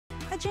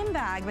gym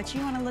bag, but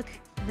you want to look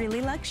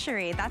really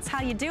luxury. That's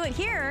how you do it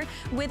here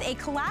with a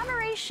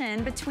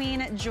collaboration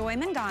between Joy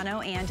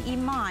Mangano and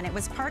Iman. It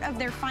was part of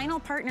their final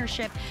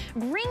partnership,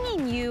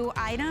 bringing you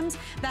items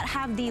that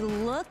have the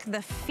look,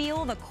 the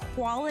feel, the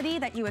quality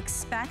that you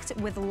expect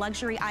with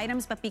luxury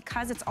items, but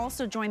because it's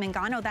also Joy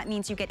Mangano, that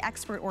means you get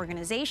expert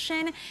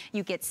organization,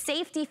 you get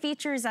safety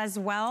features as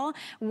well.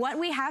 What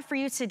we have for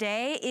you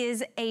today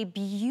is a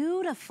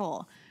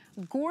beautiful,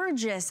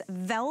 gorgeous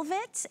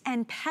velvet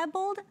and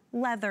pebbled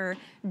leather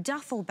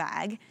duffel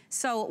bag.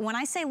 So when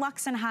I say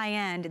luxe and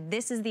high-end,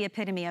 this is the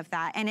epitome of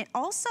that. And it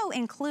also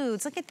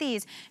includes, look at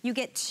these, you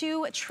get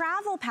 2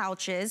 travel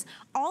pouches,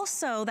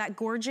 also that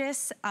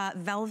gorgeous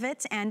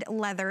velvet and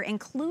leather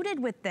included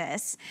with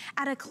this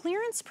at a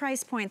clearance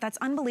price point that's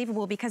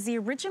unbelievable because the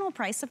original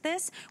price of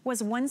this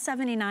was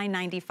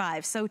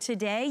 $179.95. So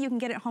today you can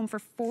get it home for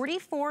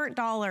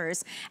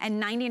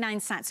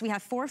 $44.99. We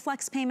have 4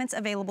 flex payments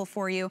available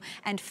for you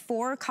and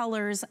 4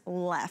 colors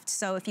left.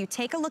 So if you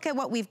take a look at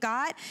what we've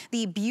got,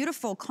 the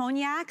beautiful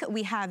cognac,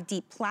 we have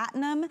deep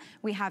platinum,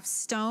 we have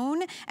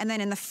stone, and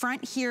then in the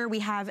front here we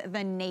have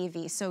the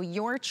navy. So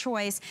your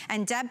choice.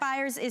 And Deb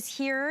Byers is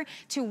here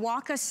to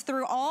walk us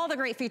through all the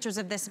great features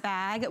of this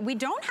bag. We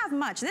don't have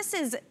much. This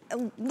is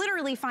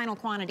literally final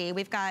quantity.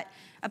 We've got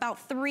about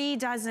 3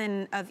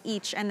 dozen of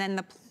each, and then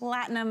the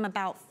platinum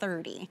about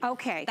 30.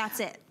 Okay. That's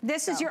it.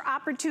 This is your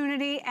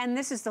opportunity, and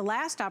this is the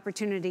last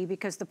opportunity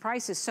because the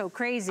price is so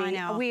crazy. I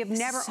know. We have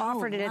never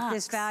offered it at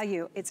this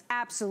value. It's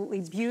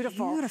absolutely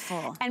beautiful.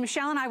 Beautiful. And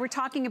Michelle and I were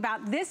talking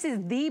about this is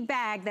the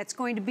bag that's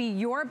going to be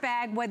your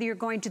bag, whether you're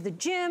going to the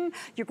gym,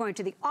 you're going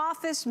to the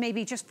office,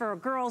 maybe just for a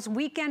girl's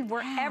weekend,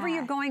 wherever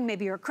you're going,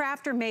 maybe you're a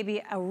crafter,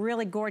 maybe a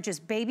really gorgeous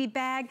baby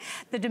bag.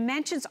 The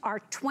dimensions are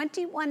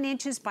 21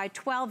 inches by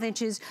 12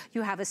 inches.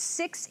 You have a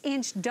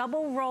 6-inch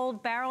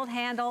double-rolled barreled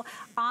handle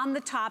on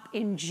the top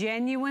in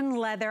genuine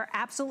leather,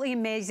 absolutely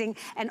amazing,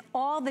 and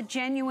all the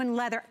genuine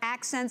leather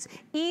accents,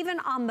 even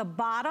on the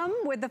bottom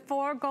where the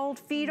 4 gold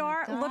feet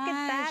are. Look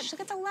at that.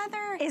 Look at the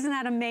leather. Isn't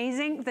that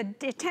amazing? The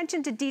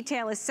attention to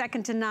detail is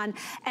second to none.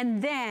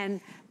 And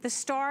then the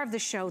star of the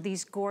show,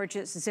 these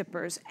gorgeous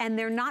zippers. And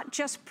they're not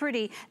just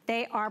pretty,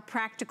 they are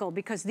practical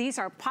because these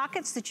are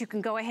pockets that you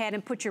can go ahead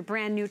and put your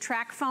brand new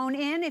track phone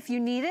in if you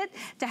need it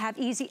to have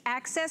easy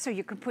access, or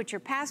you can put your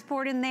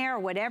passport in there or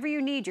whatever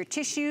you need, your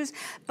tissues.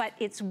 But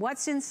it's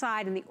what's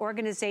inside and the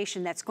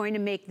organization that's going to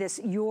make this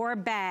your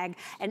bag,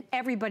 and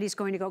everybody's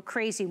going to go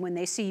crazy when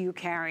they see you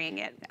carrying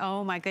it.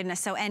 Oh my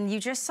goodness. So, and you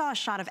just saw a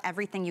shot of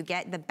everything you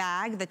get, the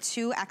bag, the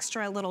 2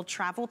 extra little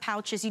travel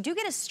pouches. You do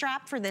get a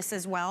strap for this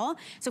as well.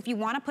 So if you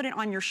want to put it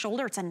on your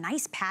shoulder, it's a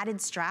nice padded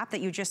strap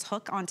that you just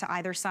hook onto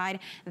either side.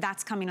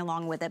 That's coming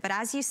along with it. But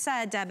as you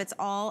said, Deb, it's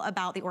all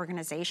about the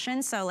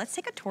organization. So let's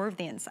take a tour of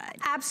the inside.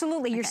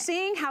 Absolutely. Okay. You're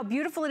seeing how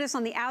beautiful it is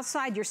on the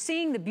outside. You're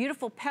seeing the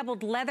beautiful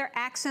pebbled leather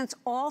accents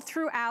all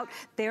throughout.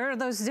 There are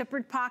those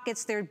zippered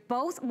pockets. They're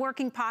both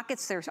working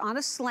pockets. They're on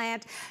a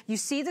slant. You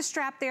see the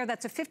strap there.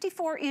 That's a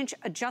 54-inch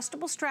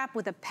adjustable strap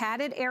with a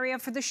padded area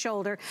for the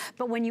shoulder.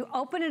 But when you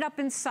open it up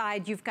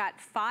inside, you've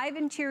got 5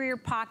 interior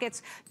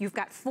pockets. You've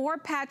got 4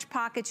 patch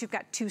pockets. You've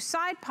got 2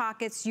 side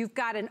pockets. You've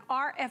got an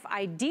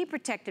RFID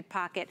protected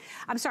pocket.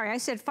 I'm sorry, I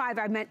said 5,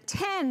 I meant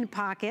 10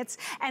 pockets.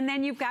 And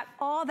then you've got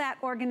all that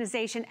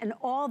organization and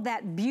all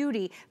that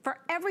beauty for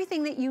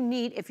everything that you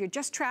need if you're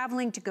just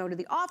traveling to go to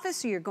the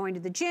office, or you're going to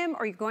the gym,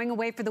 or you're going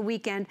away for the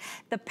weekend.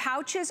 The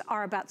pouches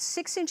are about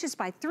 6 inches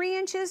by 3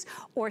 inches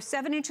or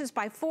 7 inches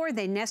by 4.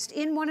 They nest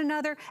in one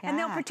another, and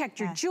they'll protect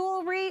your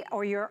jewelry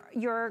or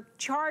your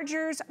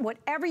chargers,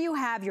 whatever you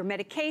have, your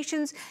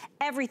medications,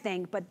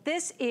 everything. But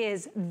this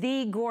is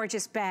the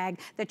gorgeous bag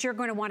that you're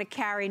going to want to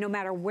carry no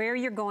matter where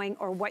you're going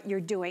or what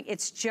you're doing.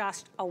 It's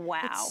just a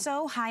wow. It's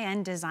so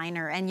high-end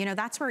designer, and you know,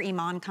 that's where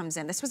Iman comes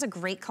in. This was a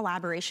great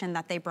collaboration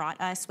that they brought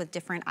us with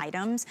different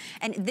items,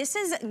 and this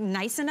is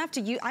nice enough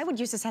to use. I would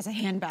use this as a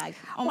handbag.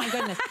 Oh my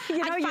goodness. You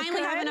know, I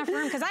finally have enough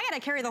room because I got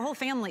to carry the whole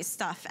family's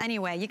stuff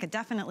anyway. You could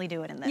definitely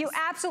do it in this. You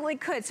absolutely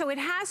could. So it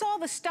has all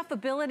the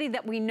stuffability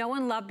that we know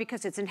and love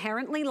because it's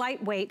inherently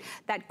lightweight,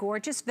 that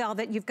gorgeous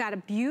velvet. You've got a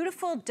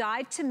beautiful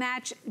dyed to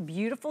match,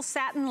 beautiful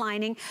satin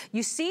lining.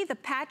 You see the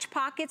patch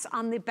pockets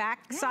on the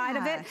back side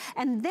of it.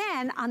 And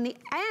then on the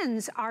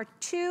ends are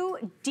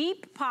 2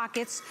 deep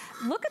pockets.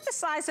 Look at the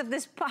size of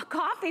this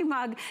coffee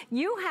mug.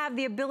 You have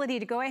the ability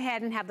to go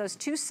ahead and have those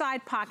 2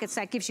 side pockets.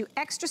 That gives you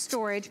extra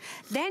storage.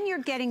 Then you're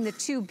getting the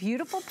 2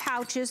 beautiful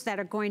pouches that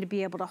are going to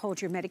be able to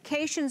hold your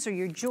medications or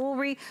your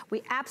jewelry.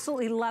 We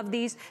absolutely love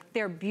these.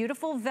 They're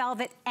beautiful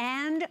velvet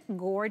and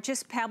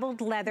gorgeous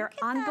pebbled leather.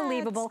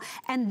 Unbelievable.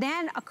 And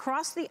then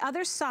across the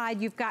other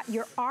side, you've got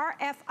your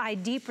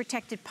RFID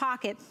protected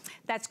pocket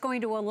that's going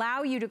to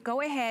allow you to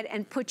go ahead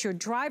and put your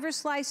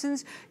driver's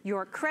license,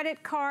 your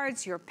credit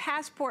cards, your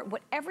passport,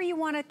 whatever you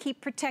want to keep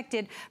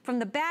protected from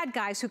the bad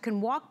guys who can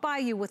walk by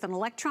you with an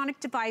electronic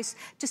device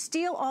to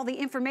steal all the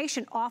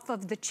information off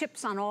of the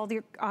chips on all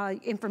the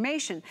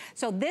information.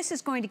 So this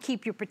is going to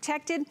keep you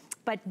protected,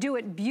 but do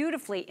it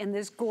beautifully in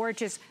this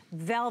gorgeous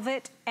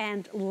velvet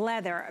and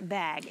leather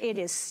bag. It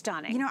is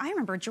stunning. You know, I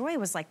remember Joy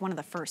was like one of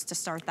the first to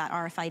start that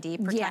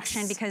RFID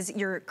protection, because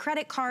your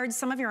credit cards,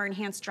 some of your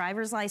enhanced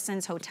driver's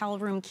license, hotel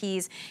room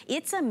keys,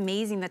 it's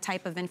amazing the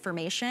type of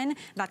information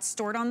that's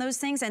stored on those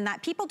things, and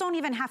that people don't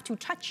even have to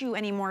touch you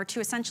anymore to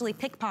essentially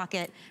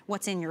pickpocket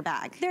what's in your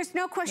bag. There's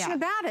no question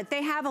about it.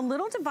 They have a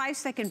little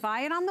device, they can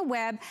buy it on the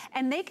web,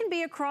 and they can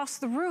be across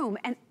the room,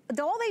 and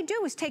all they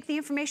do is take the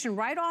information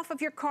right off of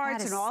your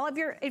cards and all of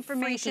your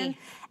information, freaky.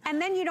 And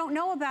then you don't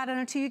know about it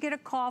until you get a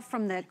call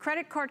from the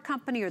credit card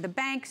company or the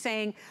bank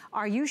saying,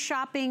 are you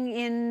shopping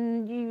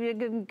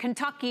in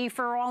Kentucky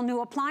for all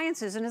new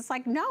appliances? And it's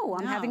like, no,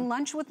 I'm having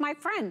lunch with my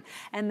friend.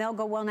 And they'll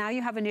go, well, now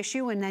you have an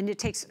issue, and then it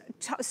takes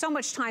so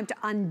much time to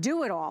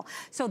undo it all.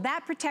 So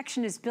that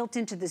protection is built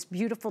into this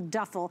beautiful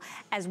duffel,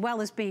 as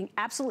well as being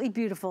absolutely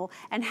beautiful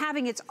and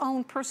having its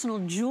own personal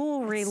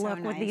jewelry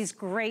look with these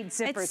great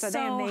zippers. It's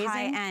so amazing.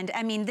 High-end.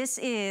 I mean, this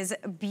is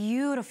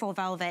beautiful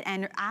velvet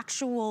and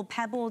actual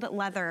pebbled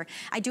leather.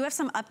 I do have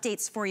some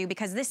updates for you,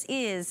 because this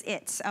is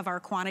it of our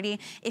quantity.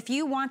 If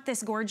you want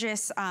this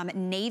gorgeous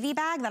navy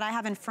bag that I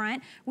have in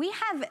front, we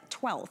have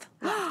 12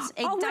 left.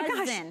 A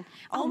dozen.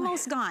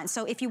 Almost gone.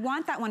 So if you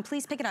want that one,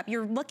 please pick it up.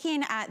 You're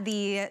looking at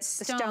the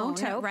stone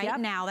taupe right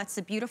now. That's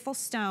the beautiful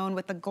stone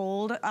with the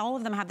gold. All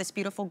of them have this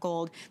beautiful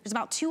gold. There's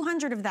about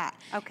 200 of that.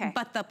 Okay.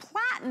 But the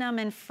platinum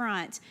in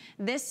front,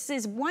 this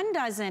is 1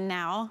 dozen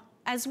now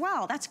as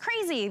well. That's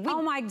crazy.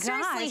 Oh my gosh.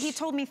 Seriously, he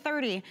told me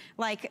 30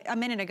 like a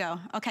minute ago.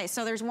 Okay,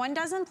 so there's 1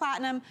 dozen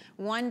platinum,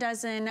 1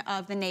 dozen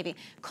of the navy.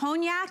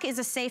 Cognac is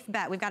a safe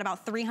bet. We've got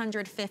about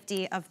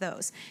 350 of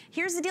those.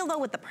 Here's the deal though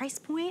with the price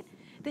point.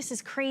 This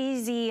is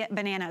crazy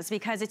bananas,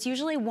 because it's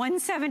usually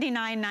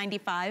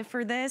 $179.95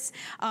 for this.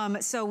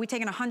 So we've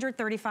taken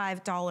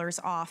 $135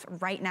 off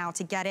right now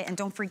to get it. And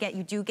don't forget,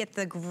 you do get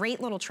the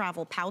great little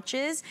travel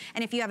pouches.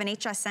 And if you have an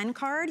HSN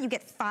card, you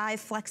get 5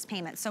 flex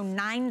payments. So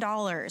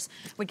 $9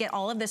 would get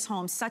all of this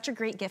home. Such a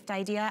great gift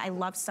idea. I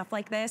love stuff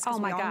like this, because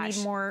we all need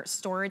more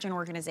storage and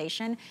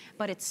organization.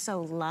 But it's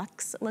so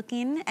luxe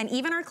looking. And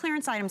even our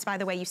clearance items, by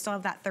the way, you still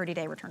have that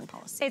 30-day return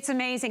policy. It's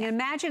amazing.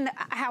 Imagine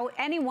how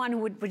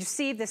anyone would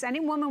receive this.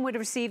 Any woman would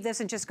receive this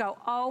and just go,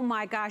 oh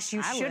my gosh,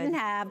 you shouldn't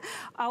have.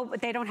 Oh,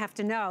 but they don't have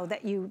to know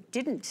that you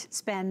didn't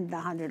spend the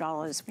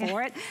 $100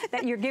 for it,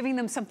 that you're giving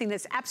them something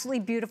that's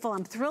absolutely beautiful.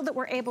 I'm thrilled that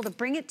we're able to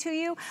bring it to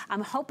you.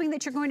 I'm hoping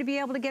that you're going to be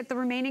able to get the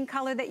remaining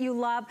color that you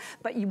love,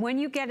 but when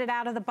you get it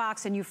out of the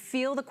box and you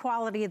feel the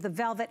quality of the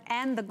velvet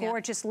and the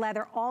gorgeous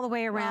leather all the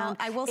way around.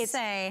 Well, I will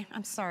say,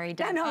 I'm sorry,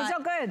 Deb. No, it's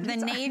so good. The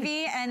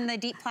navy and the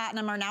deep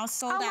platinum are now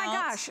sold out. Oh my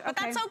gosh. But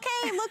that's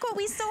okay. Look what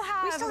we still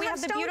have. We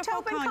have the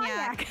beautiful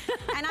cognac.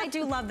 And I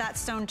do love that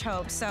stone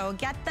taupe, so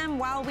get them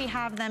while we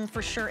have them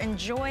for sure.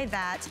 Enjoy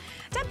that.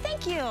 Deb,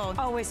 thank you.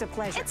 Always a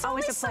pleasure. It's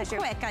always a pleasure. So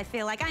quick, I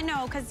feel like. I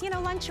know, because, you know,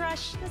 lunch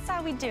rush, that's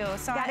how we do.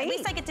 So at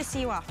least I get to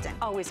see you often.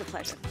 Always a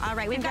pleasure. All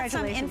right, we've got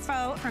some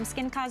info from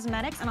Skin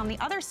Cosmetics, and on the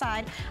other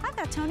side, I've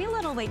got Tony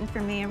Little waiting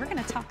for me, and we're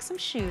going to talk some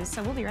shoes,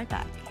 so we'll be right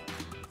back.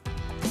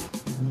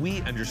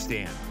 We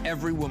understand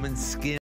every woman's skin